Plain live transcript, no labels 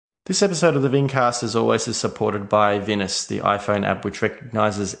This episode of the Vincast, as always, is supported by Vinus, the iPhone app which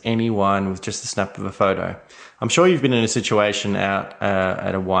recognises any wine with just the snap of a photo. I'm sure you've been in a situation out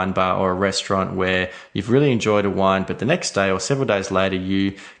at a wine bar or a restaurant where you've really enjoyed a wine, but the next day or several days later,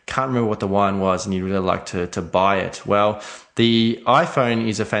 you can't remember what the wine was and you'd really like to buy it. Well, the iPhone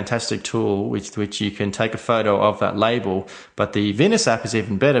is a fantastic tool with which you can take a photo of that label, but the Vinus app is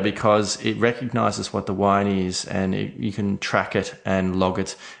even better because it recognizes what the wine is and you can track it and log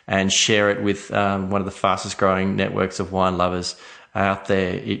it and share it with one of the fastest growing networks of wine lovers out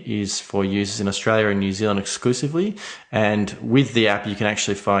there. It is for users in Australia and New Zealand exclusively, and with the app you can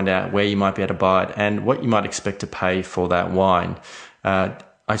actually find out where you might be able to buy it and what you might expect to pay for that wine.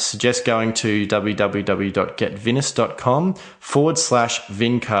 I suggest going to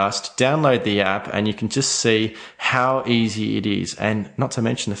www.getvinus.com/Vincast, download the app, and you can just see how easy it is, and not to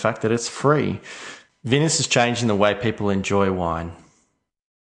mention the fact that it's free. Vinus is changing the way people enjoy wine.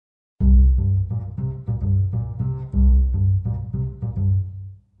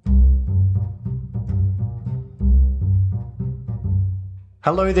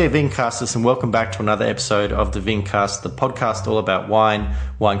 Hello there, Vincasters, and welcome back to another episode of the Vincast, the podcast all about wine,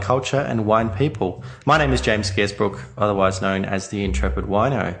 wine culture, and wine people. My name is James Gersbrook, otherwise known as the Intrepid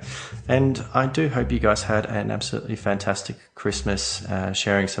Wino, and I do hope you guys had an absolutely fantastic Christmas,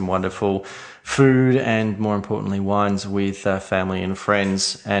 sharing some wonderful food and, more importantly, wines with family and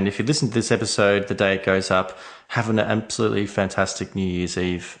friends. And if you listen to this episode the day it goes up, have an absolutely fantastic New Year's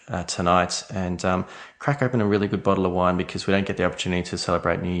Eve tonight, and crack open a really good bottle of wine because we don't get the opportunity to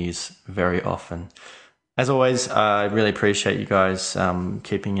celebrate New Year's very often. As always, I really appreciate you guys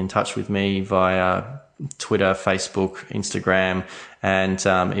keeping in touch with me via Twitter, Facebook, Instagram, and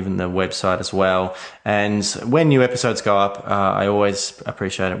even the website as well. And when new episodes go up, I always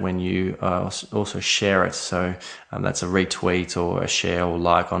appreciate it when you also share it. So that's a retweet or a share or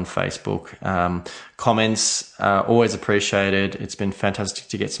like on Facebook. Comments are always appreciated. It's been fantastic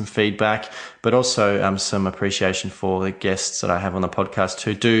to get some feedback, but also some appreciation for the guests that I have on the podcast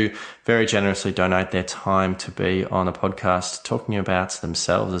who do very generously donate their time to be on the podcast talking about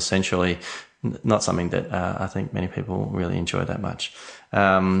themselves, essentially. Not something that I think many people really enjoy that much.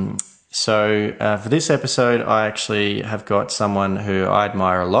 So for this episode, I actually have got someone who I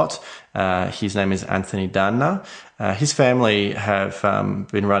admire a lot. His name is Anthony Danna. His family have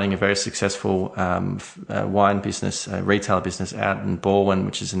been running a very successful wine business, retail business out in Balwyn,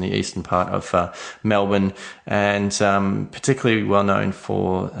 which is in the eastern part of Melbourne, and particularly well known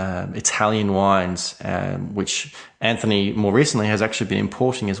for Italian wines, which Anthony more recently has actually been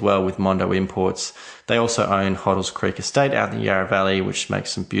importing as well with Mondo Imports. They also own Hoddles Creek Estate out in the Yarra Valley, which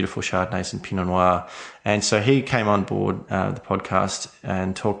makes some beautiful Chardonnays and Pinot Noir. And so he came on board the podcast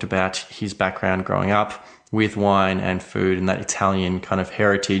and talked about his background growing up with wine and food and that Italian kind of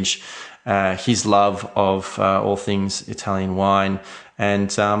heritage, his love of all things Italian wine.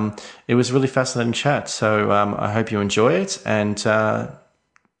 And it was a really fascinating chat. So I hope you enjoy it, and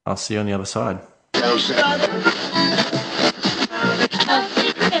I'll see you on the other side.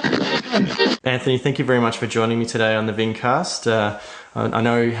 Anthony, thank you very much for joining me today on the Vincast. I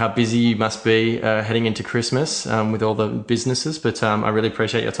know how busy you must be heading into Christmas with all the businesses, but I really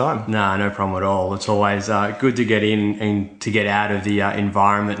appreciate your time. No problem at all. It's always good to get in and to get out of the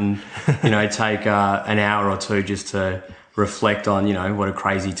environment and, take an hour or two just to reflect on, what a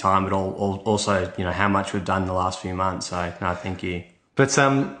crazy time, but also, how much we've done in the last few months. So, no, thank you. But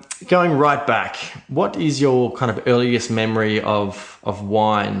going right back, what is your kind of earliest memory of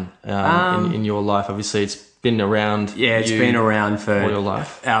wine in your life? Obviously, it's been around. Yeah, it's been around for all your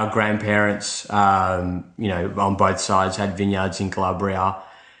life. Our grandparents, on both sides had vineyards in Calabria.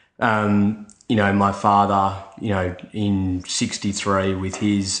 My father, in 1963 with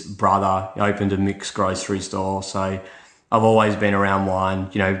his brother opened a mixed grocery store. So I've always been around wine.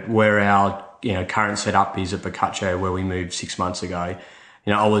 Where our current setup is at Boccaccio, where we moved 6 months ago.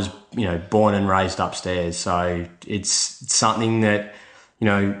 I was, born and raised upstairs. So it's something that,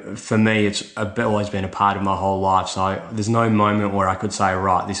 for me, it's always been a part of my whole life. So there's no moment where I could say,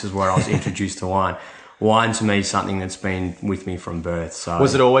 right, this is where I was introduced to wine. Wine to me is something that's been with me from birth. So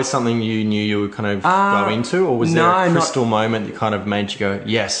was it always something you knew you would kind of go into, or was there a crystal moment that kind of made you go,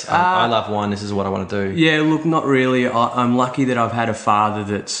 yes, I love wine, this is what I want to do? Yeah, look, not really. I'm lucky that I've had a father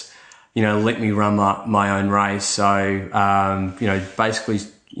that's, let me run my own race. So, basically,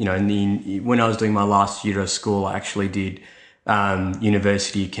 when I was doing my last year of school, I actually did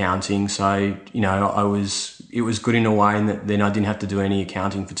university accounting. So, it was good in a way in that then I didn't have to do any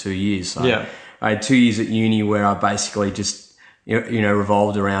accounting for 2 years. So yeah. I had 2 years at uni where I basically just,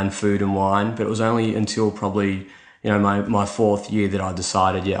 revolved around food and wine, but it was only until probably my fourth year that I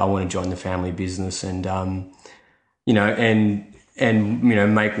decided, I want to join the family business and,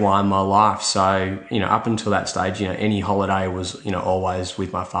 make wine my life. So, up until that stage, any holiday was, always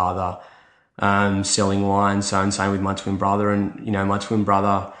with my father, selling wine. So, and same with my twin brother. And, my twin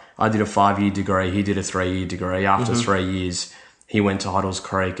brother, I did a 5-year degree. He did a 3-year degree. After 3 years, he went to Hoddles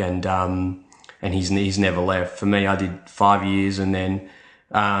Creek and he's never left. For me, I did 5 years, and then,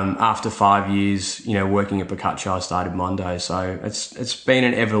 after 5 years, working at Boccaccio, I started Mondo. So it's been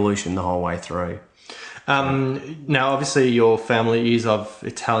an evolution the whole way through. Now, obviously, your family is of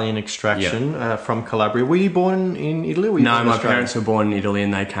Italian extraction, from Calabria. Were you born in Italy? No, my parents were born in Italy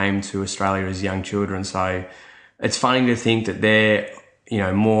and they came to Australia as young children. So it's funny to think that they've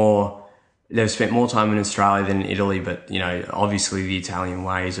spent more time in Australia than in Italy. But, obviously the Italian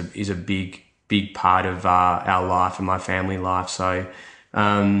way is a big part of our life and my family life. So,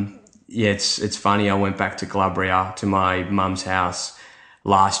 it's funny. I went back to Calabria to my mum's house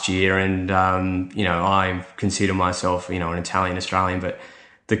last year, and I consider myself an Italian Australian, but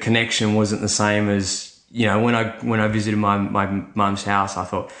the connection wasn't the same as when I visited my mum's house. I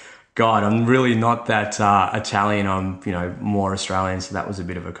thought, God, I'm really not that Italian. I'm more Australian, so that was a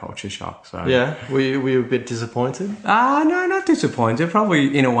bit of a culture shock. So were you a bit disappointed? No, not disappointed.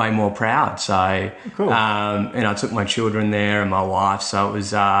 Probably in a way more proud. So cool. And I took my children there and my wife. So it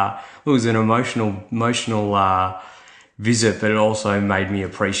was an emotional visit, but it also made me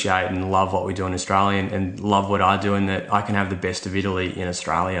appreciate and love what we do in Australia and love what I do, and that I can have the best of Italy in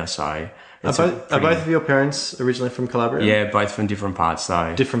Australia. So are both of your parents originally from Calabria? Yeah, both from different parts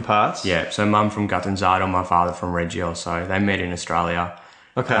though. Different parts? Yeah, so mum from Gattanzato, my father from Reggio, so they met in Australia.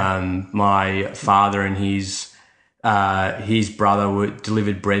 Okay. My father and his brother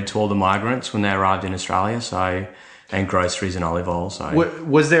delivered bread to all the migrants when they arrived in Australia, so, and groceries and olive oil. So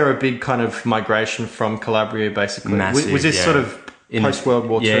was there a big kind of migration from Calabria, basically? Massive, was this sort of post World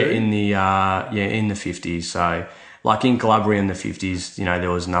War II? Yeah, in the 50s. So, like in Calabria in the 50s,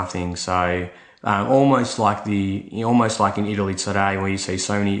 there was nothing. So, almost like in Italy today, where you see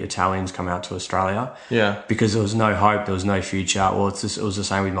so many Italians come out to Australia. Yeah. Because there was no hope, there was no future. Well, it was the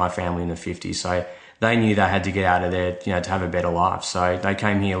same with my family in the 50s. So they knew they had to get out of there, to have a better life. So they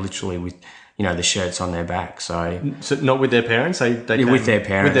came here literally with, the shirts on their back. So not with their parents? They came with their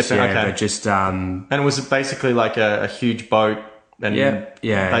parents. With their parents, okay. But just and was it basically like a huge boat? And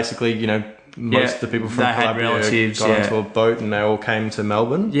basically, most of the people from Calabria got onto a boat and they all came to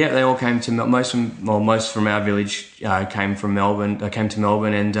Melbourne. Yeah, they all came to most from our village came from Melbourne. They came to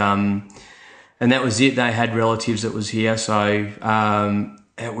Melbourne, and that was it. They had relatives that was here, so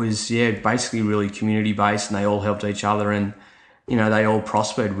it was basically really community based, and they all helped each other, and they all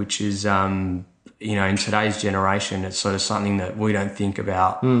prospered, which is in today's generation, it's sort of something that we don't think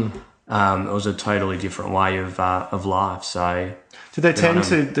about. It was a totally different way of life. So. Did they tend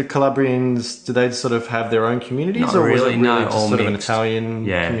to, the Calabrians, do they sort of have their own communities? Not or really, was it really no, just all sort of an mixed. Italian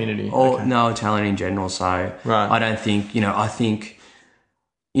community? Okay. No, Italian in general. So right. I don't think, I think,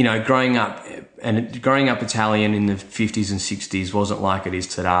 growing up Italian in the 50s and 60s wasn't like it is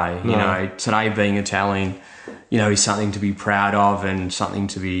today. No. Today being Italian, is something to be proud of and something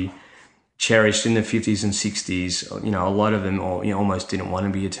to be cherished. In the 50s and 60s, a lot of them almost didn't want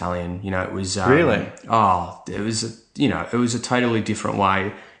to be Italian. It was... Really? It was a totally different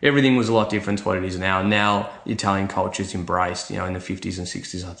way. Everything was a lot different to what it is now. And now the Italian culture is embraced. In the 50s and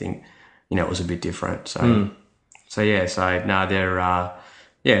 60s, I think, it was a bit different. So, they're,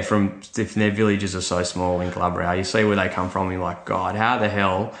 their villages are so small in Calabria. You see where they come from, and you're like, God, how the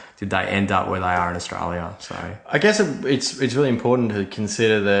hell did they end up where they are in Australia? So I guess it's really important to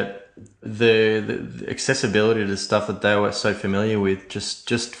consider that the accessibility to stuff that they were so familiar with,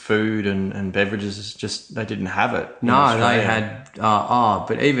 just food and beverages, is just, they didn't have it. No, they had,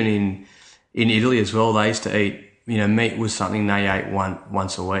 but even in Italy as well, they used to eat, meat was something they ate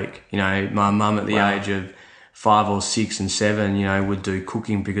once a week. My mum at the age of 5 or 6 and 7, would do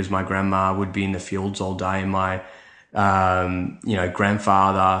cooking because my grandma would be in the fields all day. And my,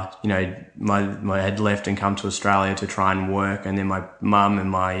 grandfather, had left and come to Australia to try and work. And then my mum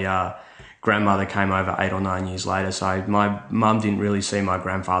and my, grandmother came over 8 or 9 years later. So my mum didn't really see my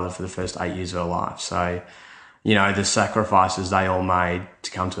grandfather for the first 8 years of her life. So, the sacrifices they all made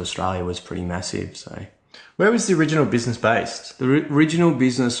to come to Australia was pretty massive. So where was the original business based? The original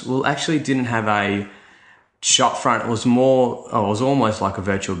business, actually didn't have a shop front. It was almost like a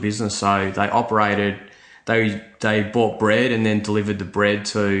virtual business. So they operated, they bought bread and then delivered the bread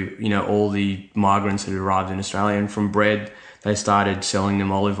to, all the migrants that arrived in Australia. And from bread, they started selling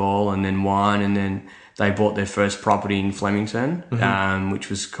them olive oil and then wine, and then they bought their first property in Flemington, which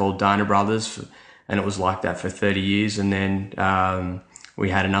was called Dana Brothers. and it was like that for 30 years. And then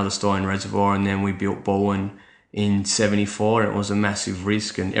we had another store in Reservoir, and then we built Bowen in 74. And it was a massive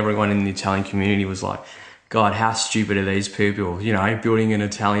risk, and everyone in the Italian community was like, God, how stupid are these people? You know, building an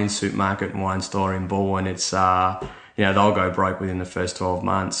Italian supermarket and wine store in Bowen, it's you know, they'll go broke within the first 12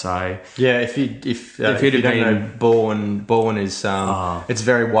 months. So yeah, if you don't know, Bowen is it's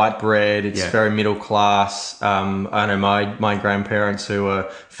very white bread. It's very middle class. I know my grandparents, who are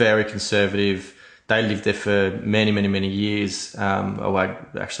very conservative, they lived there for many years.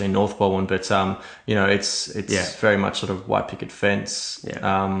 Actually in North Bowen, but you know, it's very much sort of white picket fence.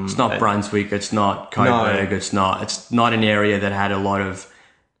 Yeah. It's not Brunswick. It's not Coburg. No. It's not an area that had a lot of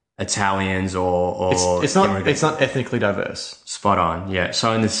Italians or it's not ethnically diverse. Spot on. Yeah.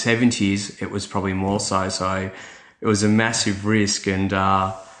 So in the 70s, it was probably more so. So it was a massive risk, and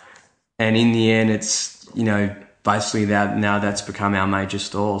in the end, it's, you know, basically now that's become our major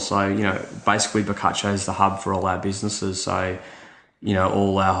store. So, you know, basically Boccaccio is the hub for all our businesses. So, you know,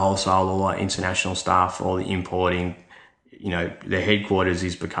 all our wholesale, all our international staff, all the importing, you know, the headquarters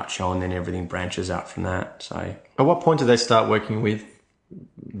is Boccaccio, and then everything branches out from that. So at what point did they start working with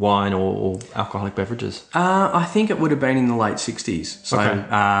wine or alcoholic beverages? I think it would have been in the late 60s. So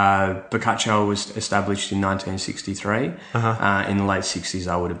Boccaccio was established in 1963. In the late 60s,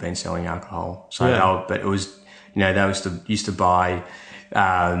 I would have been selling alcohol. So but it was, you know, they used to buy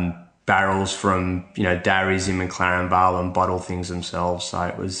barrels from, you know, dairies in McLaren Vale and bottle things themselves. So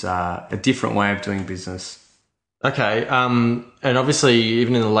it was a different way of doing business. Okay. And obviously,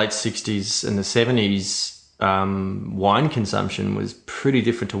 even in the late 60s and the 70s, wine consumption was pretty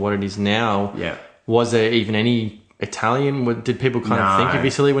different to what it is now. Yeah. Was there even any Italian? Did people kind of think of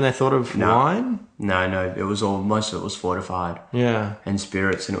Italy when they thought of wine? No. It was most of it was fortified. Yeah. And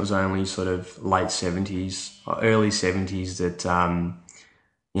spirits, and it was only sort of late 70s or early 70s that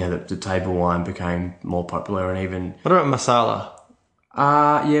you know, the table wine became more popular. And even what about Marsala?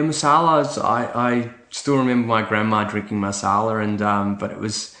 Yeah, Marsalas. I still remember my grandma drinking Marsala, and but it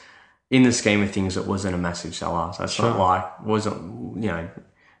was, in the scheme of things, it wasn't a massive seller. So it's not like, wasn't, you know,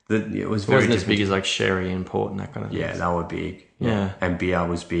 it was very wasn't as big as like sherry and port and that kind of thing. Yeah, they were big. Yeah. And beer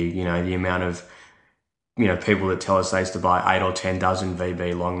was big. You know, the amount of, you know, people that tell us they used to buy 8 or 10 dozen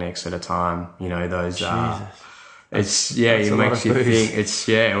VB long necks at a time. You know, those. Jesus. It makes you think. It's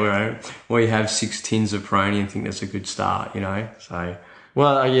we have 6 tins of Peroni and think that's a good start. You know, so.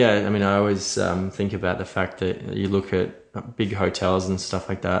 Well, yeah. I mean, I always think about the fact that you look at big hotels and stuff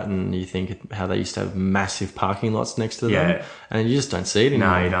like that, and you think how they used to have massive parking lots next to them, and you just don't see it anymore.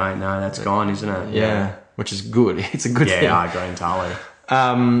 No, you don't. No, that's gone, isn't it? Yeah, which is good. It's a good thing. Yeah, I agree entirely.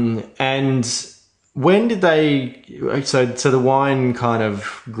 And when did they? So the wine kind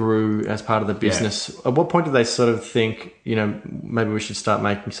of grew as part of the business. Yeah. At what point did they sort of think, you know, maybe we should start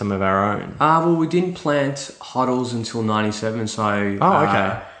making some of our own? Well, we didn't plant Hoddles until 97, so. Oh,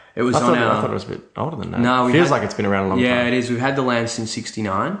 okay. It was I thought it was a bit older than that. No, it feels like it's been around a long time. Yeah, it is. We've had the land since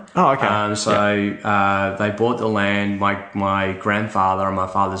 69. Oh, okay. They bought the land. My grandfather on my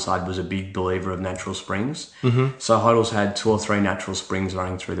father's side was a big believer of natural springs. Mm-hmm. So Hoddles had 2 or 3 natural springs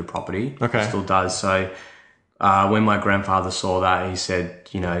running through the property. Okay. Still does. So when my grandfather saw that, he said,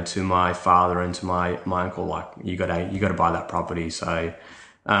 you know, to my father and to my uncle, like, you got to buy that property. So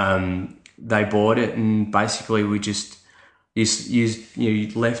they bought it, and basically we just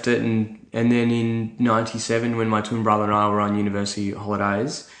left it, and then in 97, when my twin brother and I were on university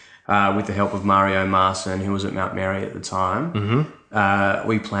holidays, with the help of Mario Marson, who was at Mount Mary at the time,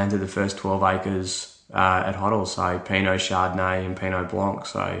 we planted the first 12 acres at Hoddle, so Pinot Chardonnay and Pinot Blanc.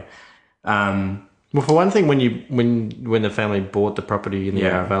 So, well, for one thing, when the family bought the property in the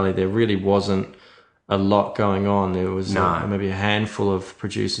Yarra Valley, there really wasn't a lot going on. There was maybe a handful of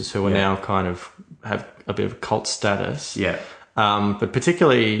producers who are now kind of have a bit of cult status. Yeah. But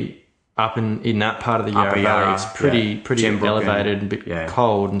particularly up in that part of the Yarra Valley, it's pretty elevated and a bit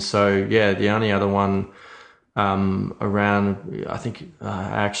cold. And so, the only other one around, I think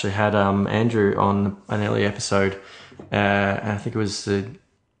I actually had Andrew on an early episode, and I think it was the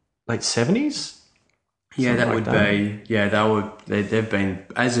late 70s. Yeah, that would be. Yeah, they've been,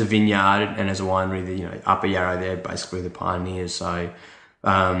 as a vineyard and as a winery, you know, Upper Yarra, they're basically the pioneers. So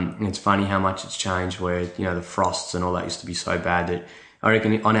it's funny how much it's changed, where, you know, the frosts and all that used to be so bad that I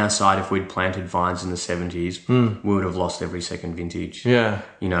reckon on our side, if we'd planted vines in the 70s, we would have lost every second vintage. Yeah.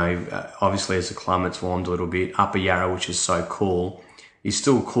 You know, obviously as the climate's warmed a little bit, Upper Yarra, which is so cool, is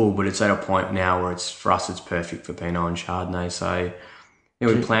still cool, but it's at a point now where for us, it's perfect for Pinot and Chardonnay. So, yeah,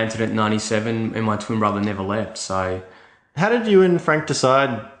 we planted it in 97, and my twin brother never left. So, how did you and Frank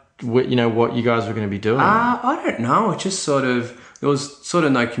decide, what you guys were going to be doing? I don't know. It just there was sort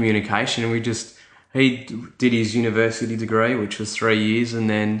of no communication. We just, He did his university degree, which was 3 years, and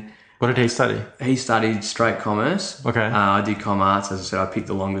then What did he study? he studied straight commerce. Okay. I did com arts. As I said, I picked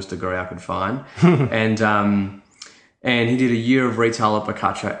the longest degree I could find. And he did a year of retail at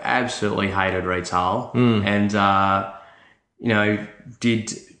Boccaccio. Absolutely hated retail. And,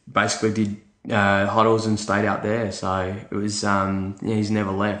 did huddles and stayed out there. So it was, he's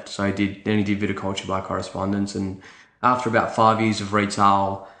never left. So then he did viticulture by correspondence. And after about 5 years of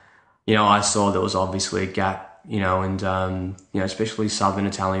retail, I saw there was obviously a gap, and especially Southern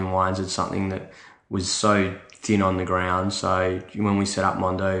Italian wines, it's something that was so thin on the ground. So when we set up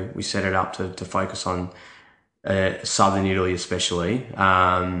Mondo, we set it up to focus on Southern Italy especially.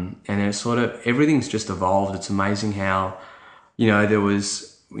 And it's sort of, everything's just evolved. It's amazing how, there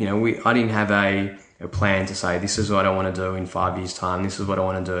was, I didn't have a plan to say, this is what I want to do in 5 years' time. This is what I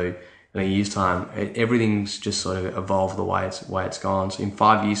want to do in a year's time. Everything's just sort of evolved the way it's gone. So in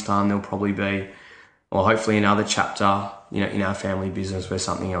 5 years' time, there'll probably be, or hopefully another chapter, in our family business where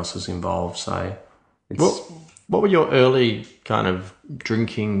something else is involved. So what were your early kind of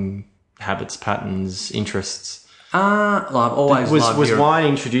drinking habits, patterns, interests? I've always loved was wine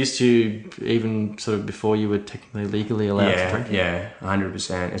introduced to you even sort of before you were technically legally allowed to drink it? Yeah,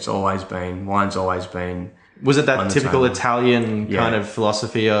 100%. Wine's always been. Was it that typical Italian kind of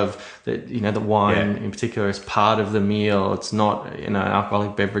philosophy of that, the wine in particular is part of the meal? It's not, an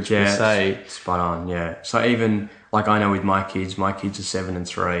alcoholic beverage per se. Spot on, yeah. So even, like I know with my kids are 7 and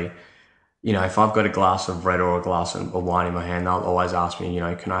 3, if I've got a glass of red or a glass of wine in my hand, they'll always ask me,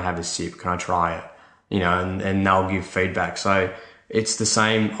 can I have a sip? Can I try it? And they'll give feedback. So it's the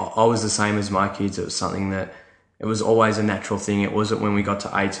same. I was the same as my kids. It was something that it was always a natural thing. It wasn't when we got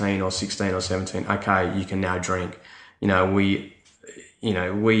to 18 or 16 or 17, okay, you can now drink. My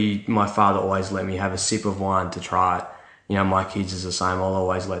father always let me have a sip of wine to try it. My kids is the same. I'll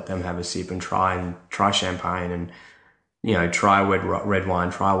always let them have a sip and try champagne and, try red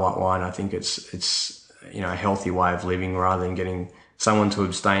wine, try white wine. I think it's a healthy way of living rather than getting someone to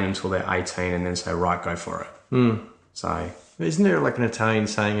abstain until they're 18 and then say, right, go for it. So isn't there like an Italian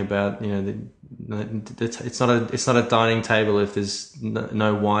saying about, it's not a dining table if there's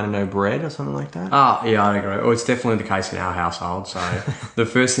no wine and no bread or something like that? Yeah, I agree. Well, it's definitely the case in our household. So the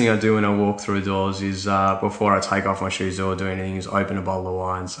first thing I do when I walk through doors is, before I take off my shoes or do anything, is open a bottle of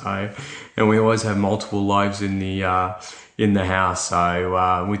wine. So, and we always have multiple loaves in the house.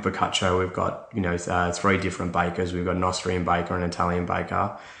 So, with Boccaccio, we've got, 3 different bakers. We've got an Austrian baker, an Italian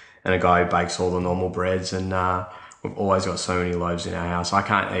baker, and a guy who bakes all the normal breads. And, we've always got so many loaves in our house. I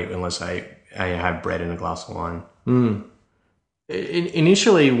can't eat unless I have bread and a glass of wine.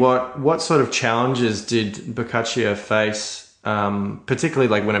 Initially, what sort of challenges did Boccaccio face, particularly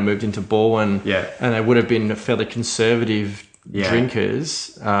like when it moved into Bowen? Yeah. And they would have been fairly conservative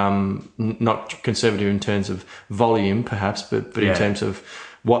drinkers, not conservative in terms of volume, perhaps, but in terms of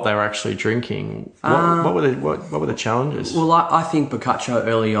what they were actually drinking. What were the challenges? Well, I think Boccaccio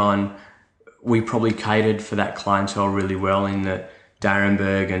early on, we probably catered for that clientele really well in that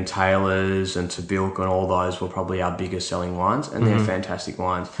Darrenberg and Taylor's and Tabilk and all those were probably our biggest selling wines, and they're fantastic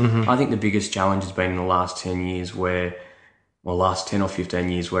wines. I think the biggest challenge has been in the last 10 years last 10 or 15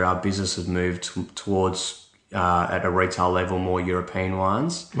 years where our business has moved towards, at a retail level, more European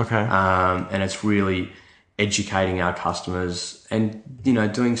wines. Okay. And it's really educating our customers and,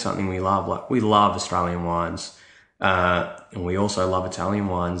 doing something we love. Like, we love Australian wines, and we also love Italian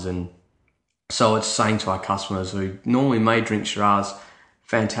wines. And so it's saying to our customers who normally may drink Shiraz,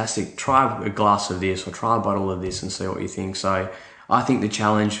 fantastic, try a glass of this or try a bottle of this and see what you think. So I think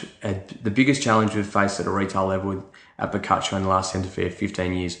the biggest challenge we've faced at a retail level at Boccaccio in the last 10 to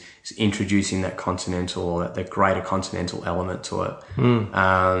 15 years is introducing that continental or that greater continental element to it.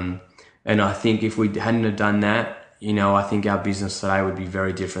 And I think if we hadn't have done that, I think our business today would be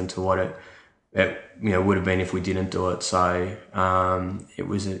very different to what it would have been if we didn't do it. So it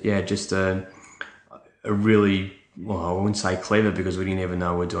was just a really, well, I wouldn't say clever because we didn't even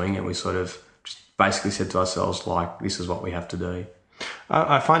know we're doing it. We sort of just basically said to ourselves, like, this is what we have to do.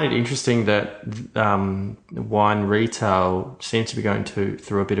 I find it interesting that wine retail seems to be going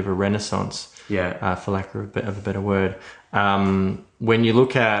through a bit of a renaissance, for lack of a better word. When you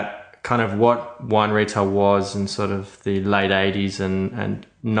look at kind of what wine retail was in sort of the late 80s and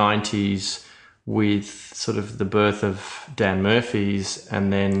 90s, with sort of the birth of Dan Murphy's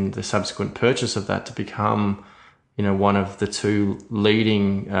and then the subsequent purchase of that to become, one of the 2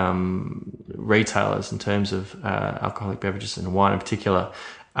 leading retailers in terms of alcoholic beverages and wine in particular,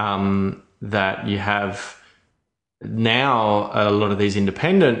 that you have now a lot of these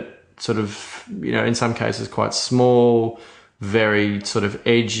independent sort of, in some cases quite small, very sort of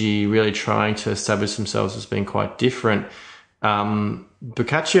edgy, really trying to establish themselves as being quite different.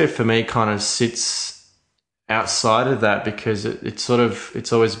 Boccaccio for me kind of sits outside of that because it's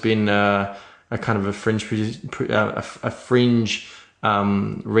always been a kind of a fringe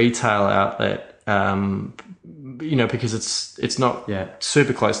retail outlet. Because it's not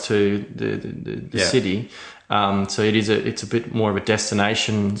super close to the city. So it's a bit more of a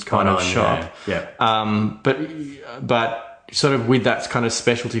destination kind of shop. But sort of with that kind of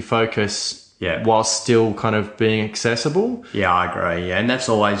specialty focus, while still kind of being accessible. Yeah, I agree. Yeah, and that's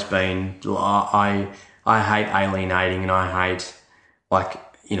always been. I hate alienating, and I hate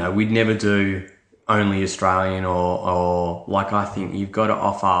we'd never do only Australian or I think you've got to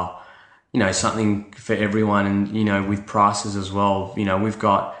offer something for everyone, and with prices as well. We've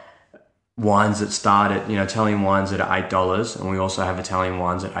got wines that start at Italian wines that are $8, and we also have Italian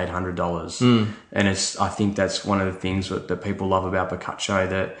wines at $800. And I think that's one of the things that people love about Boccaccio,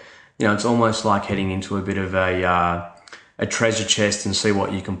 that it's almost like heading into a bit of a treasure chest and see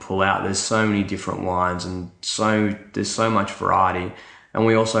what you can pull out. There's so many different wines, and there's so much variety, and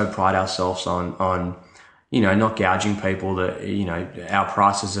we also pride ourselves on not gouging people, that our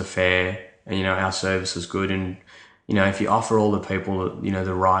prices are fair and our service is good, and if you offer all the people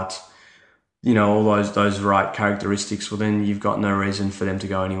the right all those right characteristics, well then you've got no reason for them to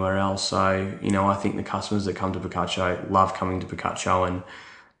go anywhere else. So I think the customers that come to Boccaccio love coming to Boccaccio and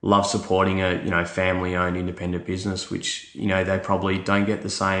love supporting a family owned independent business, which they probably don't get the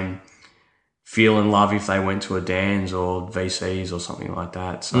same feel and love if they went to a Dan's or VC's or something like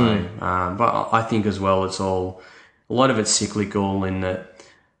that. So but I think as well a lot of it's cyclical in that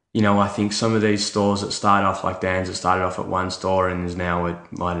I think some of these stores that start off like Dan's, that started off at one store and is now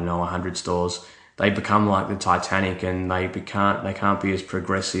at 100 stores, they become like the Titanic, and they can't be as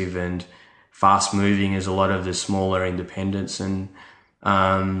progressive and fast moving as a lot of the smaller independents. And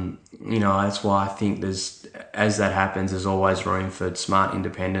that's why I think as that happens, there's always room for smart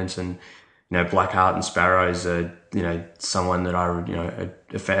independents. And Blackheart and Sparrows are someone that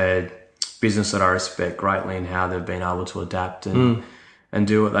a business that I respect greatly, and how they've been able to adapt and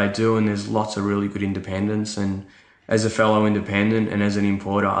do what they do. And there's lots of really good independents. And as a fellow independent and as an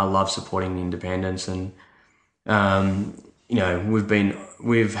importer, I love supporting the independents. And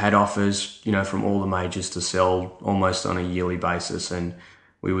we've had offers from all the majors to sell almost on a yearly basis, and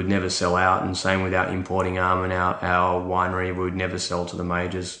we would never sell out. And same with our importing arm and our winery, we would never sell to the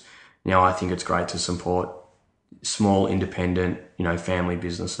majors. I think it's great to support small independent family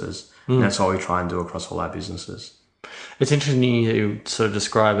businesses, and that's what we try and do across all our businesses. It's interesting you sort of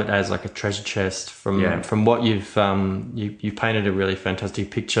describe it as like a treasure chest from what you've you painted a really fantastic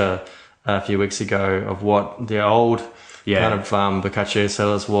picture a few weeks ago of what the old kind of Boccaccio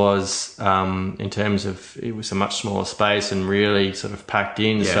Cellars was, in terms of it was a much smaller space and really sort of packed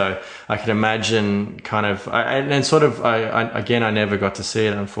in. So I could imagine kind of, I never got to see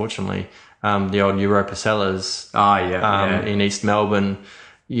it, unfortunately. The old Europa Cellars in East Melbourne.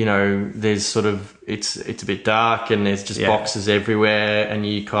 There's sort of, it's a bit dark and there's just boxes everywhere, and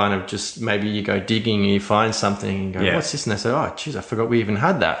you kind of just, maybe you go digging and you find something and go, what's this? And they say, oh, geez, I forgot we even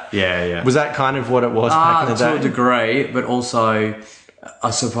had that. Was that kind of what it was back in the day? To a degree, but also,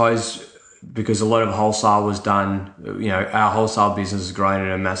 I suppose, because a lot of wholesale was done, our wholesale business has grown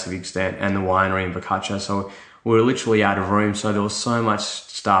at a massive extent, and the winery in Boccaccio, so we were literally out of room. So there was so much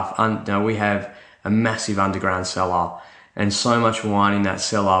stuff. We have a massive underground cellar, and so much wine in that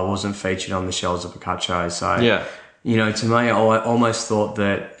cellar wasn't featured on the shelves of Boccaccio. So, to me, I almost thought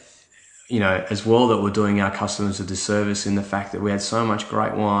that, as well, that we're doing our customers a disservice in the fact that we had so much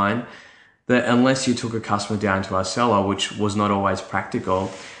great wine that unless you took a customer down to our cellar, which was not always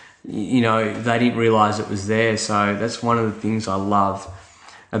practical, they didn't realise it was there. So that's one of the things I love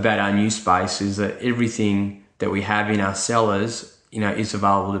about our new space, is that everything that we have in our cellars, is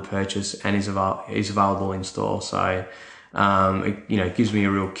available to purchase and is available in store. So, it gives me a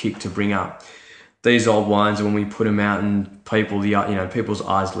real kick to bring up these old wines, and when we put them out, and people's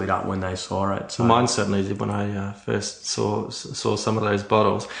eyes lit up when they saw it. So. Mine certainly did when I first saw some of those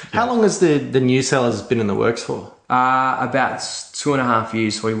bottles. How long has the new cellars been in the works for? About 2.5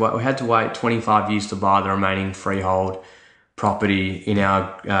 years. So we had to wait 25 years to buy the remaining freehold property in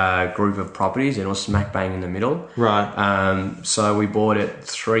our group of properties, and it was smack bang in the middle. Right. So we bought it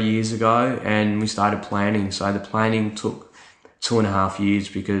 3 years ago, and we started planning. So the planning took 2.5 years,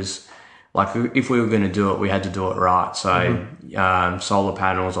 because if we were going to do it, we had to do it right. So solar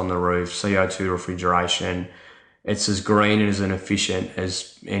panels on the roof, CO2 refrigeration. It's as green and as efficient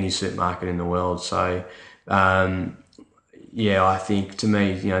as any supermarket in the world. So I think, to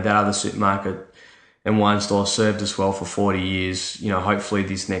me, that other supermarket and wine store served us well for 40 years. You know, hopefully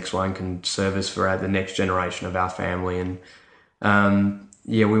this next one can serve us for the next generation of our family. And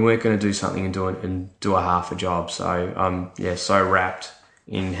we weren't going to do something and do a half a job. So so wrapped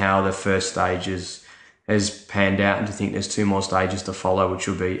in how the first stages has panned out, and to think there's 2 more stages to follow, which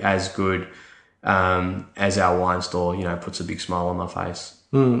will be as good as our wine store. You know, puts a big smile on my face.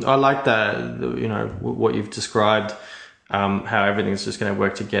 I like that. You know what you've described. How everything's just going to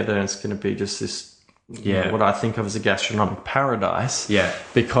work together, and it's going to be just this. Yeah, what I think of as a gastronomic paradise. Yeah,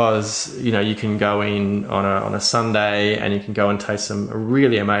 because you can go in on a Sunday and you can go and taste some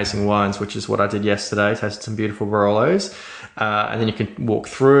really amazing wines, which is what I did yesterday. Tasted some beautiful Barolos, and then you can walk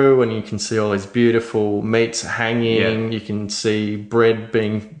through and you can see all these beautiful meats hanging. Yeah. You can see bread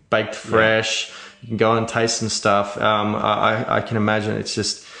being baked fresh. Yeah. You can go and taste some stuff. I can imagine it's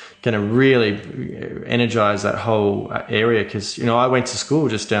just going to really energize that whole area, because I went to school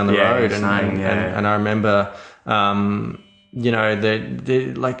just down the road, and I remember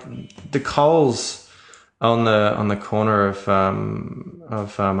the Coles on the corner of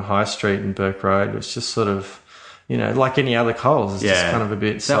High Street and Burke Road was just sort of like any other Coles. It's just kind of a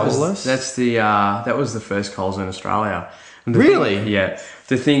bit soulless. That was the first Coles in Australia. Really?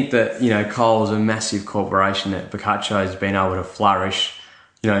 To think that Coles, a massive corporation, that Boccaccio has been able to flourish.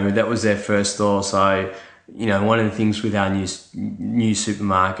 That was their first store. So, one of the things with our new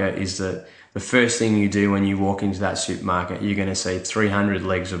supermarket is that the first thing you do when you walk into that supermarket, you're going to see 300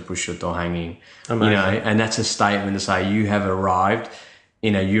 legs of prosciutto hanging. Amazing. And that's a statement to say you have arrived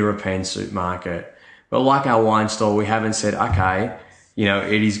in a European supermarket. But like our wine store, we haven't said, okay,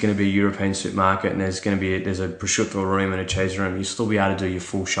 it is going to be a European supermarket, and there's a prosciutto room and a cheese room. You'll still be able to do your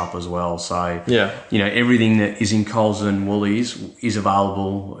full shop as well. So, everything that is in Coles and Woolies is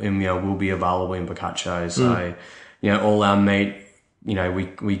available, and, will be available in Boccaccio. So, all our meat,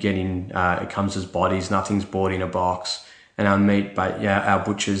 we get in, it comes as bodies, nothing's bought in a box. And our meat, but our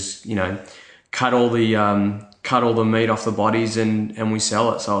butchers, cut all the meat off the bodies and we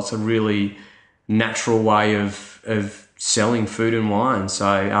sell it. So it's a really natural way of selling food and wine. So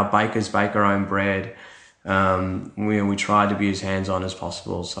our bakers bake our own bread. We try to be as hands-on as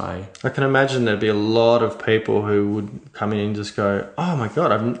possible. So I can imagine there'd be a lot of people who would come in and just go, "Oh my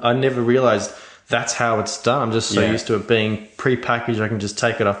God, I never realized that's how it's done. I'm just so used to it being pre-packaged. I can just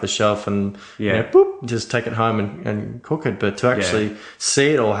take it off the shelf and just take it home and cook it." But to actually see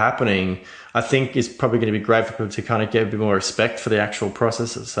it all happening, I think is probably going to be great for people to kind of get a bit more respect for the actual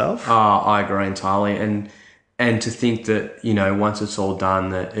process itself. Oh, I agree entirely. And to think that, once it's all done,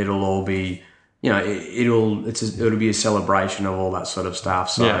 that it'll all be, it'll be a celebration of all that sort of stuff.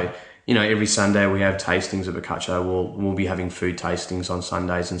 So, every Sunday we have tastings at Boccaccio. We'll be having food tastings on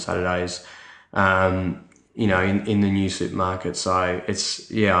Sundays and Saturdays, in the new supermarket. So it's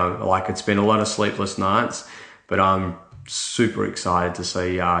been a lot of sleepless nights, but I'm super excited to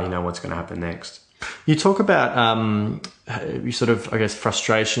see, what's going to happen next. You talk about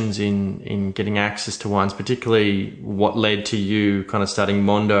frustrations in getting access to wines, particularly what led to you kind of starting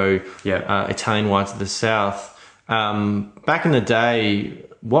Mondo, Italian wines of the South. Back in the day,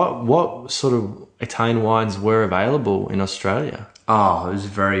 what sort of Italian wines were available in Australia? Oh, it was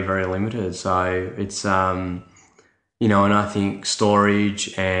very, very limited. So it's, and I think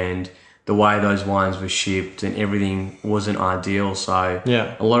storage and the way those wines were shipped and everything wasn't ideal. So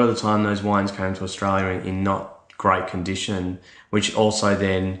a lot of the time those wines came to Australia in not great condition, which also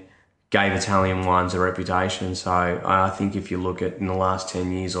then gave Italian wines a reputation. So I think if you look at in the last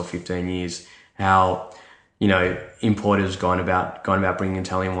 10 years or 15 years, how, importers gone about bringing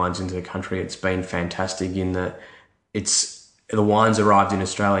Italian wines into the country, it's been fantastic in that the wine's arrived in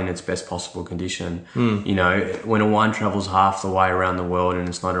Australia in its best possible condition. When a wine travels half the way around the world and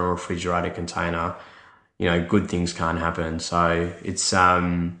it's not in a refrigerated container, good things can't happen. So it's,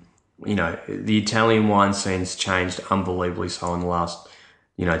 the Italian wine scene's changed unbelievably so in the last,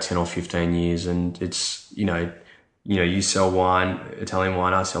 10 or 15 years. And it's, you sell wine, Italian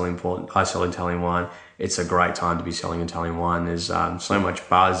wine, I sell Italian wine. It's a great time to be selling Italian wine. There's so much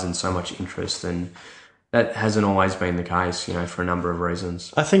buzz and so much interest, and that hasn't always been the case, for a number of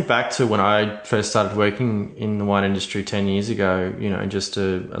reasons. I think back to when I first started working in the wine industry 10 years ago, just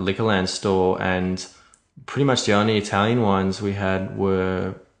a Liquorland store, and pretty much the only Italian wines we had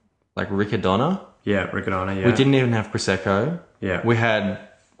were like Riccadonna. Yeah, Riccadonna, yeah. We didn't even have Prosecco. Yeah.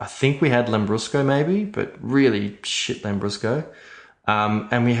 I think we had Lambrusco maybe, but really shit Lambrusco.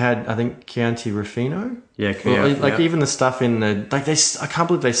 And we had, I think, Chianti Ruffino. Yeah, even the stuff in the I can't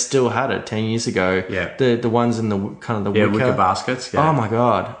believe they still had it 10 years ago. Yeah, the ones in the kind of the wicker baskets. Yeah. Oh my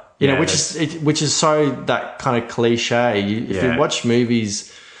God, which is so that kind of cliche. If you watch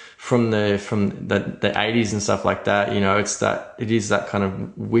movies from the 80s and stuff like that. You know, it is that kind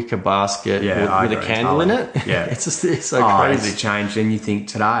of wicker basket with a candle in it. Yeah, it's so crazy. It's changed. And you think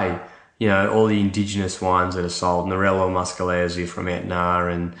today, you know, all the indigenous wines that are sold, Nerello Muscalesi from Etna,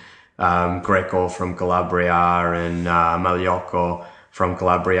 and Greco from Calabria, and Magliocco from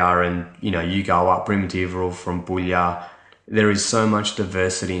Calabria, and, you know, you go up, Primitivo from Puglia. There is so much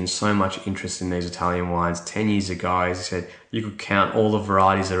diversity and so much interest in these Italian wines. 10 years ago, as I said, you could count all the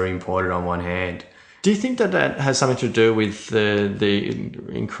varieties that are imported on one hand. Do you think that has something to do with the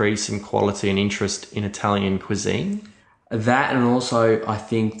increase in quality and interest in Italian cuisine? That, and also I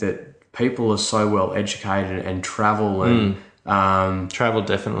think that people are so well educated and travel, and travel,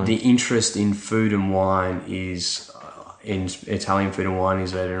 definitely. The interest in food and wine in Italian food and wine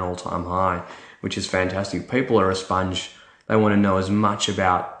is at an all-time high, which is fantastic. People are a sponge. They want to know as much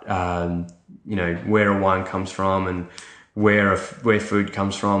about, you know, where a wine comes from and where food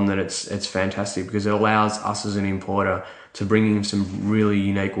comes from. That it's fantastic, because it allows us as an importer to bring in some really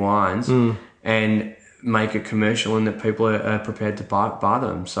unique wines and make it commercial, and that people are prepared to buy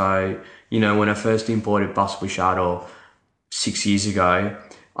them. So, you know, when I first imported Busbusciato 6 years ago,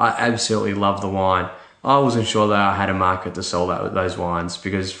 I absolutely loved the wine. I wasn't sure that I had a market to sell those wines,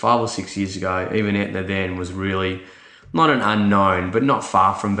 because 5 or 6 years ago, even Etna then was really not an unknown, but not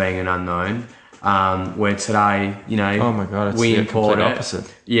far from being an unknown. Where today, you know, oh my God, we import it.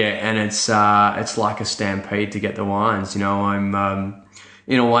 Opposite. Yeah, and it's like a stampede to get the wines. You know, I'm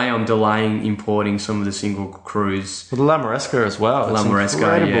in a way, I'm delaying importing some of the single crus. Well, the La Maresca as well. It's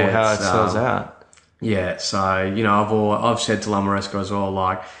incredible how it sells out. Yeah, so, you know, I've said to La Maresca as well,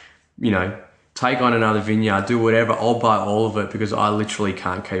 like, you know, take on another vineyard, do whatever. I'll buy all of it, because I literally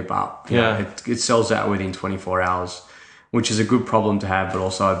can't keep up. You know, it sells out within 24 hours, which is a good problem to have, but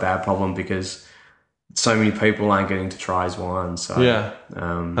also a bad problem, because so many people aren't getting to try his wine. So yeah,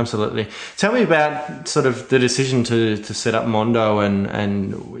 absolutely. Tell me about sort of the decision to set up Mondo,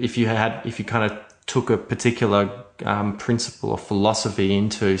 and if you kind of took a particular principle or philosophy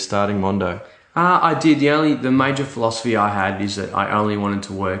into starting Mondo. I did. The major philosophy I had is that I only wanted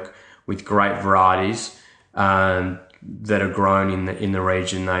to work with great varieties that are grown in the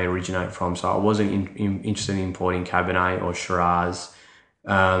region they originate from. So I wasn't interested in importing Cabernet or Shiraz.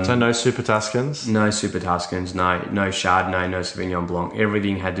 So no Super Tuscans? No Super Tuscans, no Chardonnay, no Sauvignon Blanc.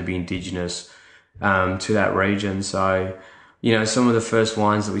 Everything had to be indigenous to that region. So, you know, some of the first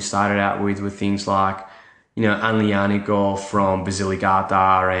wines that we started out with were things like, you know, Anlianico from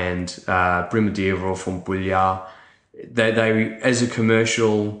Basilicata and Primitivo from Puglia. They as a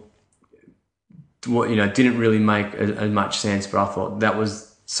commercial, you know, didn't really make as much sense, but I thought that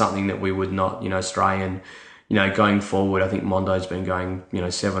was something that we would not, you know, stray. And, you know, going forward, I think Mondo's been going, you know,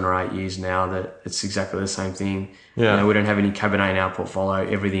 7 or 8 years now, that it's exactly the same thing. Yeah. You know, we don't have any Cabernet in our portfolio.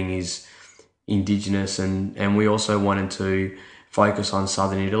 Everything is indigenous, and we also wanted to focus on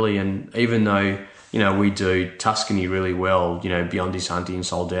southern Italy. And even though, you know, we do Tuscany really well, you know, Biondi Santi and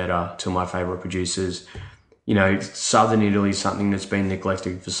Soldera, two of my favourite producers, you know, southern Italy is something that's been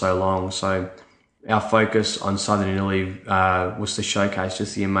neglected for so long. So our focus on southern Italy was to showcase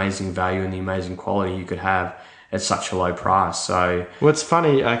just the amazing value and the amazing quality you could have at such a low price. So, well, it's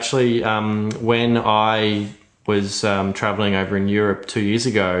funny actually. When I was traveling over in Europe 2 years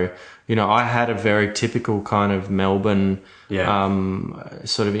ago, you know, I had a very typical kind of Melbourne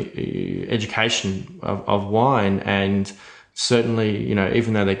sort of education of wine, and certainly, you know,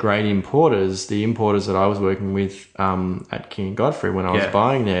 even though they're great importers, the importers that I was working with at King and Godfrey when I was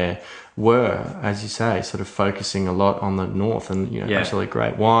buying there were, as you say, sort of focusing a lot on the north, and, you know, absolutely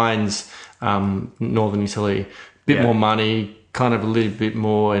great wines, northern Italy, bit more money, kind of a little bit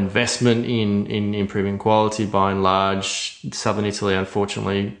more investment in improving quality by and large. Southern Italy,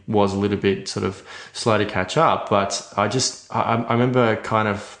 unfortunately, was a little bit sort of slow to catch up, but I remember kind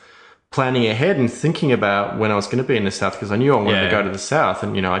of planning ahead and thinking about when I was going to be in the south, because I knew I wanted to go to the south.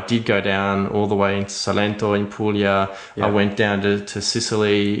 And, you know, I did go down all the way into Salento in Puglia. I went down to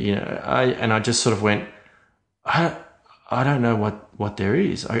Sicily, you know, and I just sort of went, I don't know what there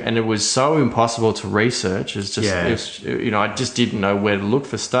is. And it was so impossible to research. It's just, you know, I just didn't know where to look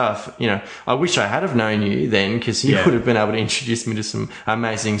for stuff. You know, I wish I had have known you then, because you would have been able to introduce me to some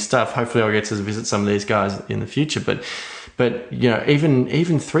amazing stuff. Hopefully I'll get to visit some of these guys in the future. But you know,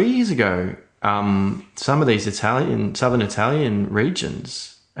 even 3 years ago, some of these southern Italian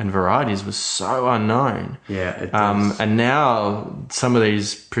regions and varieties was so unknown. Yeah, it does. And now some of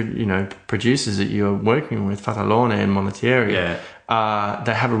these producers that you're working with, Fatalone and Montieri,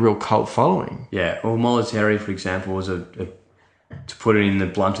 they have a real cult following. Yeah, well, Montieri, for example, was to put it in the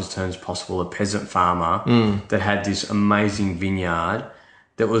bluntest terms possible, a peasant farmer that had this amazing vineyard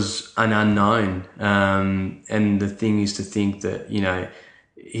that was an unknown. And the thing is to think that, you know,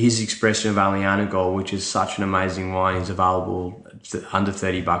 his expression of Aliana Gold, which is such an amazing wine, is available under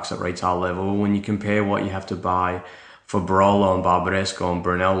 $30 at retail level. When you compare what you have to buy for Barolo and Barbaresco and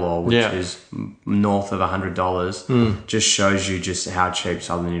Brunello, which is north of $100, just shows you just how cheap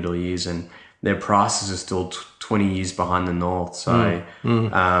Southern Italy is, and their prices are still 20 years behind the north. So,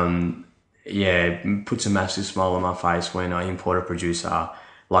 it puts a massive smile on my face when I import a producer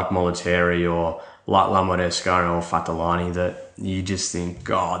like Moliteri or like Lamoresco or Fattalani, that you just think,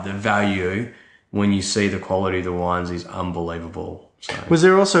 God, the value when you see the quality of the wines is unbelievable. So. Was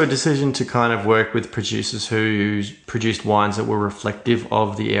there also a decision to kind of work with producers who produced wines that were reflective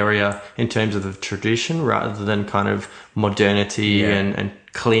of the area in terms of the tradition, rather than kind of modernity and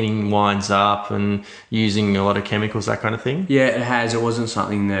cleaning wines up and using a lot of chemicals, that kind of thing? Yeah, it has. It wasn't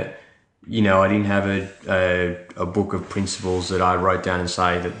something that, you know, I didn't have a book of principles that I wrote down and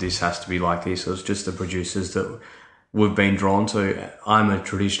say that this has to be like this. It was just the producers that we've been drawn to. I'm a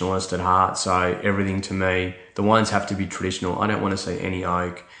traditionalist at heart, so everything to me, the wines have to be traditional. I don't want to see any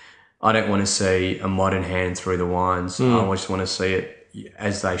oak. I don't want to see a modern hand through the wines. I just want to see it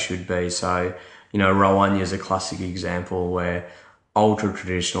as they should be. So, you know, Roagna is a classic example where ultra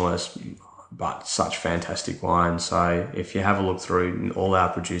traditionalist, but such fantastic wine. So if you have a look through all our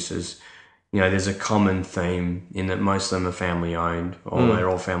producers, you know, there's a common theme in that most of them are family owned, or they're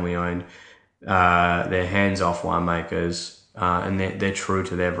all family owned. They're hands-off winemakers, and they're true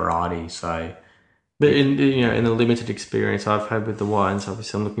to their variety. So, but in the limited experience I've had with the wines,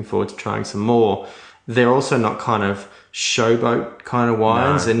 obviously I'm looking forward to trying some more. They're also not kind of showboat kind of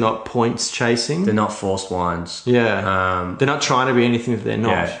wines. No. They're not points chasing. They're not forced wines. Yeah. They're not trying to be anything that they're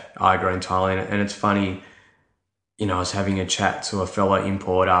not. Yeah, I agree entirely. And it's funny, you know, I was having a chat to a fellow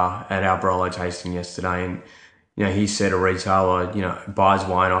importer at our Barolo tasting yesterday, and, you know, he said a retailer, you know, buys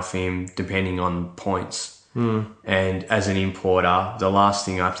wine off him depending on points. And as an importer, the last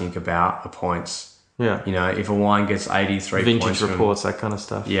thing I think about are points. Yeah. You know, if a wine gets 83 vintage points reports, that kind of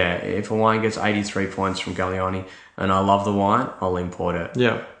stuff. Yeah, if a wine gets 83 points from Galliani and I love the wine, I'll import it.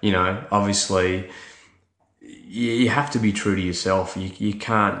 Yeah. You know, obviously, you have to be true to yourself. You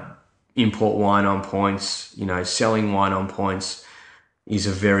can't import wine on points. You know, selling wine on points is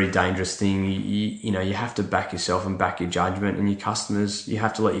a very dangerous thing. You know, you have to back yourself and back your judgment, and your customers, you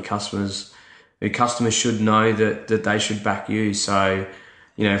have to let your customers should know that they should back you. So,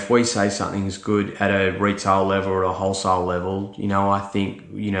 you know, if we say something is good at a retail level or a wholesale level, you know, I think,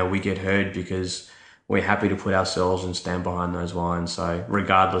 you know, we get heard because we're happy to put ourselves and stand behind those wines. So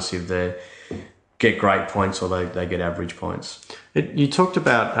regardless if they get great points or they get average points. You talked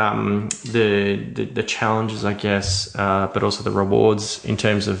about the challenges, I guess, but also the rewards in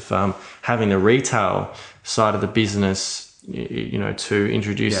terms of having the retail side of the business, you know, to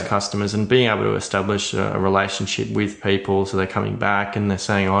introduce customers and being able to establish a relationship with people, so they're coming back and they're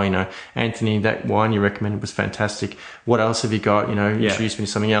saying, oh, you know, Anthony, that wine you recommended was fantastic. What else have you got? You know, introduce me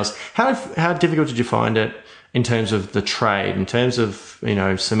to something else. How difficult did you find it in terms of the trade, in terms of, you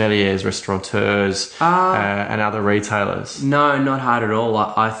know, sommeliers, restaurateurs, and other retailers? No, not hard at all.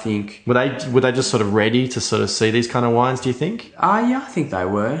 I think... Were they just sort of ready to sort of see these kind of wines, do you think? Yeah, I think they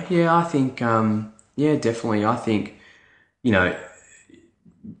were. Yeah, I think, definitely. I think, you know,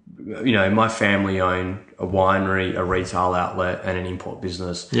 my family own a winery, a retail outlet, and an import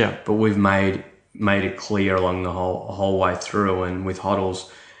business. Yeah. But we've made it clear along the whole way through, and with Hoddles,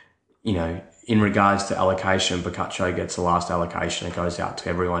 you know, in regards to allocation, Boccaccio gets the last allocation. It goes out to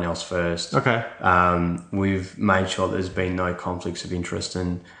everyone else first. Okay. We've made sure there's been no conflicts of interest,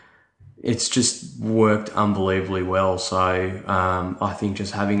 and it's just worked unbelievably well. So I think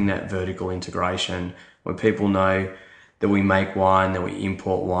just having that vertical integration where people know that we make wine, that we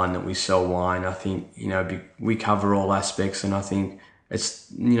import wine, that we sell wine, I think, you know, we cover all aspects, and I think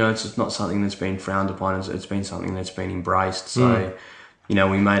it's, you know, it's not something that's been frowned upon. It's been something that's been embraced. So, you know,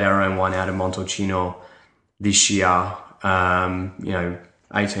 we made our own wine out of Montalcino this year, you know,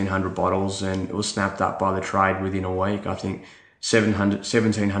 1,800 bottles, and it was snapped up by the trade within a week. I think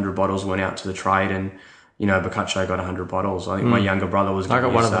 1,700 bottles went out to the trade, and, you know, Boccaccio got 100 bottles. I think my younger brother was going to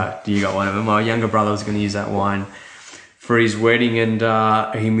use that. You got one of them. My younger brother was going to use that wine for his wedding,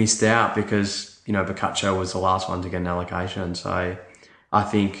 and he missed out because, you know, Boccaccio was the last one to get an allocation. So I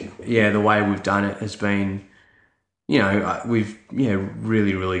think, the way we've done it has been, you know,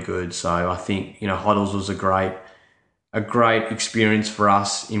 really, really good. So I think, you know, Hoddles was a great experience for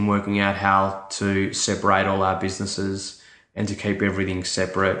us in working out how to separate all our businesses and to keep everything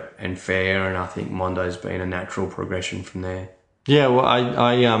separate and fair. And I think Mondo's been a natural progression from there. Yeah, well,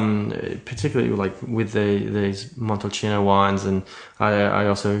 I particularly like with these Montalcino wines, and I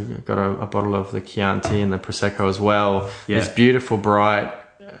also got a bottle of the Chianti and the Prosecco as well. Yeah. These beautiful, bright,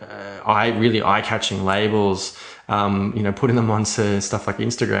 really eye-catching labels. Putting them onto stuff like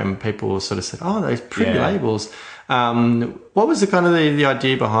Instagram, people sort of said, "Oh, those pretty labels." What was the kind of the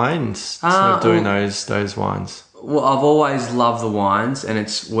idea behind sort of doing those wines? Well, I've always loved the wines, and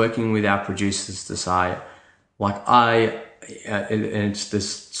it's working with our producers to say, like and it's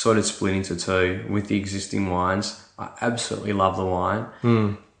this sort of split into two with the existing wines. I absolutely love the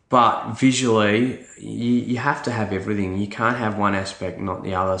wine, but visually, you have to have everything. You can't have one aspect, not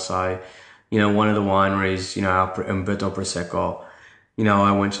the other. So, one of the wineries, Umberto Prosecco,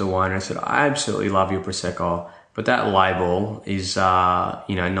 I went to the winery and I said, I absolutely love your Prosecco, but that label is,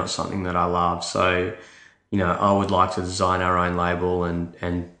 not something that I love. So, I would like to design our own label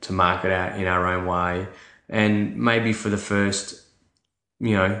and to market out in our own way. And maybe for the first,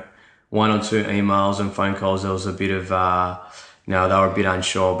 one or two emails and phone calls, there was a bit of, they were a bit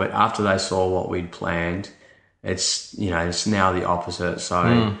unsure. But after they saw what we'd planned, it's now the opposite.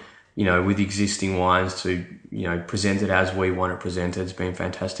 So, with existing wines to, present it as we want it presented, it's been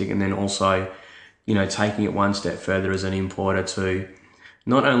fantastic. And then also, taking it one step further as an importer to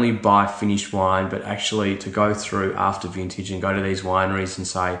not only buy finished wine, but actually to go through after vintage and go to these wineries and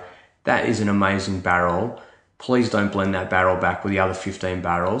say, that is an amazing barrel. Please don't blend that barrel back with the other 15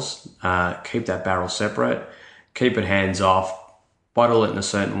 barrels. Keep that barrel separate. Keep it hands off. Bottle it in a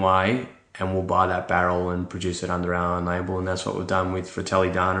certain way, and we'll buy that barrel and produce it under our own label. And that's what we've done with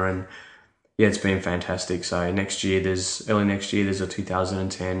Fratelli Dana. And yeah, it's been fantastic. So early next year, there's a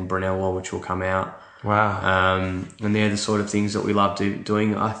 2010 Brunello, which will come out. Wow. And they're the sort of things that we love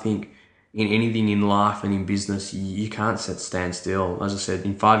doing. I think in anything in life and in business, you can't stand still. As I said,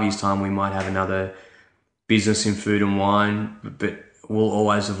 in 5 years' time, we might have another business in food and wine, but we'll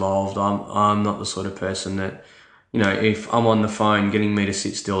always evolve. I'm not the sort of person that, if I'm on the phone, getting me to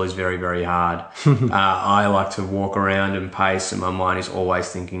sit still is very, very hard. I like to walk around and pace, and my mind is always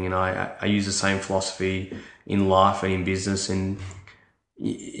thinking, and I use the same philosophy in life and in business. And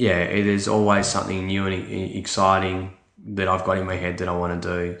yeah, there's always something new and exciting that I've got in my head that I want to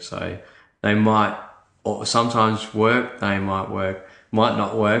do. So they might sometimes work, might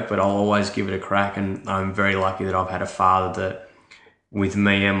not work, but I'll always give it a crack. And I'm very lucky that I've had a father that, with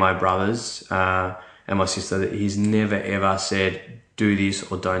me and my brothers and my sister, that he's never ever said, do this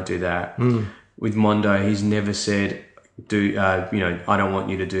or don't do that. With Mondo, he's never said, I don't want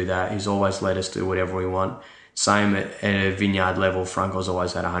you to do that. He's always let us do whatever we want. Same at a vineyard level, Franco's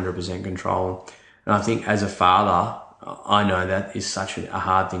always had 100% control. And I think as a father, I know that is such a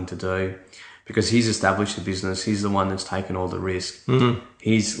hard thing to do, because he's established the business. He's the one that's taken all the risk.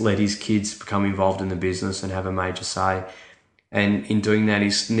 He's let his kids become involved in the business and have a major say. And in doing that,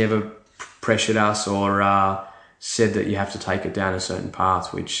 he's never pressured us or said that you have to take it down a certain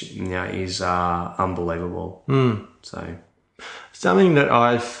path, which is unbelievable. So something that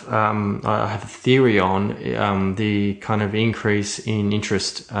I have a theory on, the kind of increase in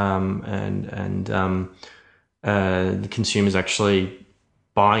interest and the consumers actually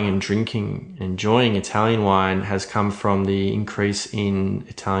buying and drinking, enjoying Italian wine, has come from the increase in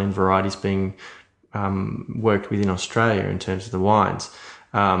Italian varieties being worked within Australia in terms of the wines.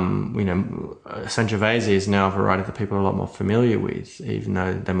 Sangiovese is now a variety that people are a lot more familiar with, even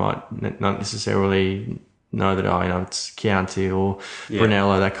though they might not necessarily know that it's Chianti or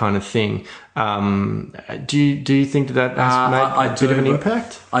Brunello, that kind of thing. Do you think that has made a bit of an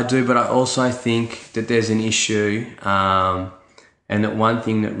impact? I do, but I also think that there's an issue, and that one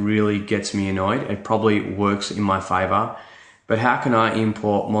thing that really gets me annoyed, it probably works in my favour, but how can I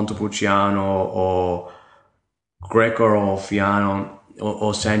import Montepulciano or Greco or Fiano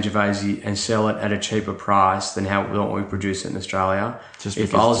or Sangiovese and sell it at a cheaper price than what we produce it in Australia? Just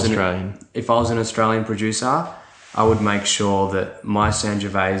because it's Australian. If I was an Australian producer, I would make sure that my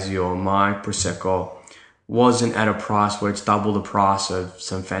Sangiovese or my Prosecco wasn't at a price where it's double the price of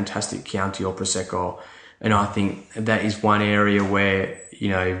some fantastic Chianti or Prosecco. And I think that is one area where,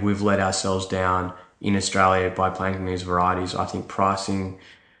 we've let ourselves down in Australia by planting these varieties. I think pricing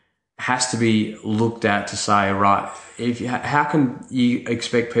has to be looked at to say, right, how can you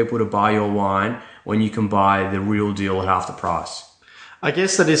expect people to buy your wine when you can buy the real deal at half the price? I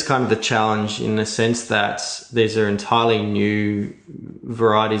guess that is kind of the challenge, in the sense that these are entirely new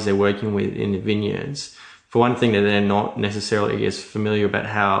varieties they're working with in the vineyards. For one thing, that they're not necessarily as familiar about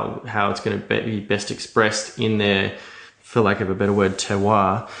how it's going to be best expressed in their, for lack of a better word,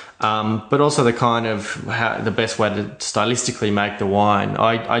 terroir, but also the kind of the best way to stylistically make the wine.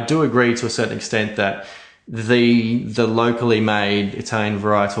 I do agree to a certain extent that the locally made Italian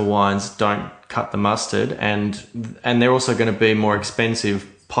varietal wines don't cut the mustard, and they're also going to be more expensive,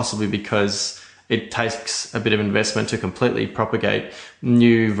 possibly because it takes a bit of investment to completely propagate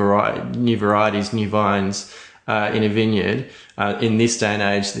new varieties, new vines in a vineyard. In this day and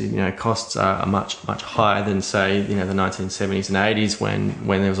age, costs are much higher than, say, the 1970s and 80s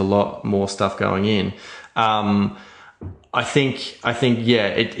when there was a lot more stuff going in. I think, yeah,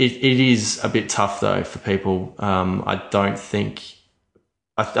 it is a bit tough though for people. I think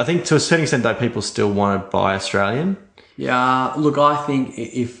to a certain extent though, people still want to buy Australian. Yeah, look, I think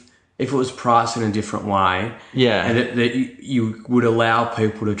if it was priced in a different way, yeah, and that you would allow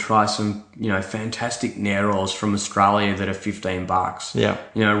people to try some, fantastic Neros from Australia that are $15, yeah,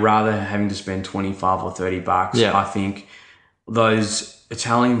 rather than having to spend $25 or $30. Yeah. I think those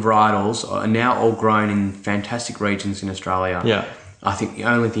Italian varietals are now all grown in fantastic regions in Australia. Yeah. I think the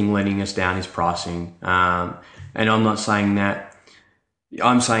only thing letting us down is pricing. And I'm not saying that.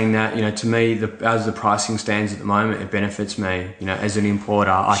 I'm saying that, to me, as the pricing stands at the moment, it benefits me. As an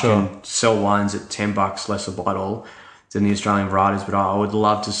importer, I can sell wines at $10 less a bottle than the Australian varieties, but I would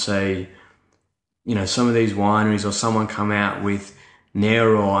love to see, some of these wineries or someone come out with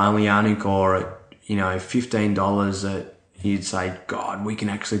Nero or Aglianico at, $15 that you'd say, God, we can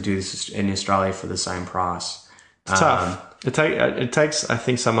actually do this in Australia for the same price. It's tough. It takes, I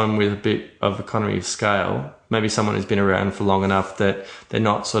think, someone with a bit of economy of scale, maybe someone who's been around for long enough that they're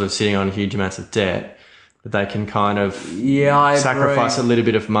not sort of sitting on huge amounts of debt, that they can kind of sacrifice a little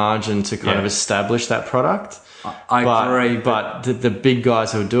bit of margin to kind of establish that product. I agree. But the big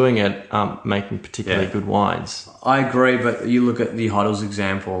guys who are doing it aren't making particularly good wines. I agree, but you look at the Hoddles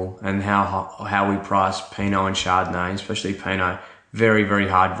example and how we price Pinot and Chardonnay, especially Pinot, very, very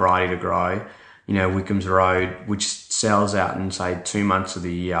hard variety to grow. Wickham's Road, which sells out in, say, 2 months of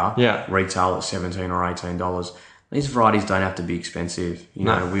the year, retail at $17 or $18. These varieties don't have to be expensive.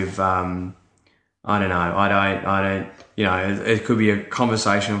 With, I don't know. It could be a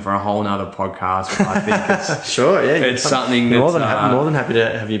conversation for a whole nother podcast. But I think it's sure, yeah, it's something that's more than happy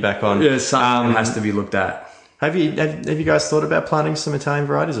to have you back on. Yeah, something that has to be looked at. Have you guys thought about planting some Italian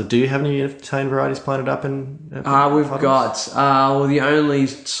varieties, or do you have any Italian varieties planted up in? We've got the only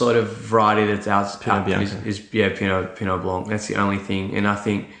sort of variety that's out is Pinot Blanc. That's the only thing, and I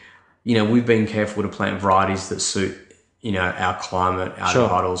think we've been careful to plant varieties that suit our climate, our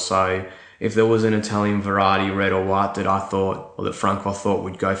bottles. So if there was an Italian variety, red or white, that I thought, or that Franco thought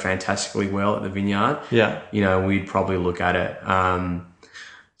would go fantastically well at the vineyard, we'd probably look at it.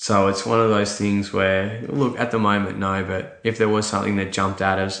 So it's one of those things where, look, at the moment, no, but if there was something that jumped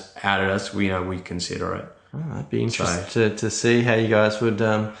out at us, we'd consider it. Oh, I'd be interested to see how you guys would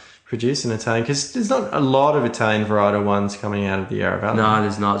produce an Italian, because there's not a lot of Italian varietal ones coming out of the Yarra Valley. No,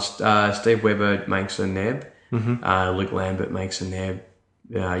 there's not. Steve Webber makes a neb. Mm-hmm. Luke Lambert makes a neb.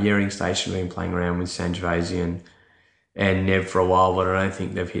 Yering Station have been playing around with Sangiovese and neb for a while, but I don't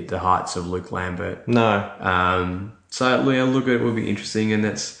think they've hit the heights of Luke Lambert. No. So look, it will be interesting, and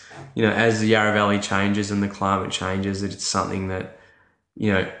that's as the Yarra Valley changes and the climate changes, it's something that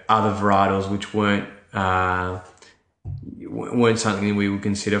other varietals which weren't something that we would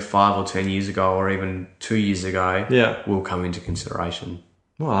consider 5 or 10 years ago, or even 2 years ago, will come into consideration.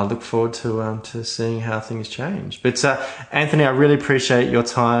 Well, I look forward to seeing how things change. But Anthony, I really appreciate your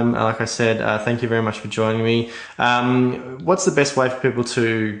time. Like I said, thank you very much for joining me. What's the best way for people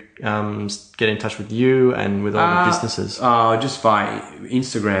to get in touch with you and with all the businesses? Just by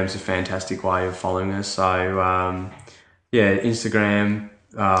Instagram's a fantastic way of following us. So Instagram.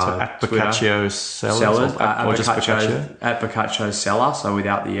 So at Boccaccio Cellars, or just Boccaccio? At Boccaccio Cellar, so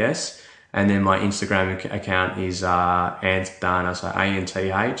without the S. And then my Instagram account is Anthdana, so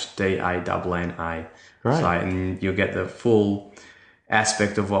ANTHDANNA. Right. So, and you'll get the full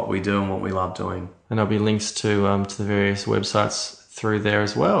aspect of what we do and what we love doing. And there'll be links to the various websites through there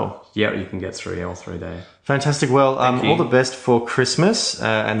as well. Yeah, you can get all through there. Fantastic. Well, all the best for Christmas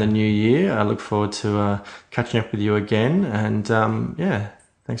and the new year. I look forward to catching up with you again. And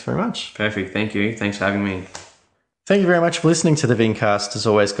thanks very much. Perfect. Thank you. Thanks for having me. Thank you very much for listening to the Vincast. As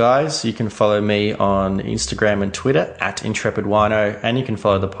always, guys, you can follow me on Instagram and Twitter at Intrepid Wino, and you can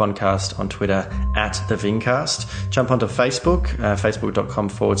follow the podcast on Twitter at the Vincast. Jump onto Facebook,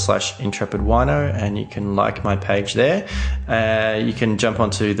 facebook.com/Intrepid Wino, and you can like my page there. You can jump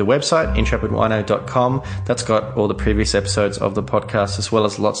onto the website, intrepidwino.com. That's got all the previous episodes of the podcast, as well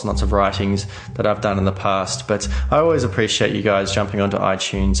as lots and lots of writings that I've done in the past. But I always appreciate you guys jumping onto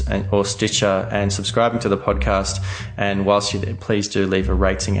iTunes or Stitcher and subscribing to the podcast. And whilst you're there, please do leave a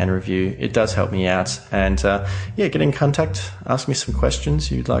rating and review. It does help me out. And get in contact, ask me some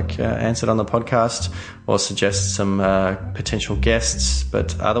questions you'd like answered on the podcast, or suggest some potential guests.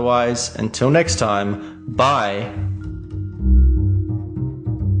 But otherwise, until next time, bye.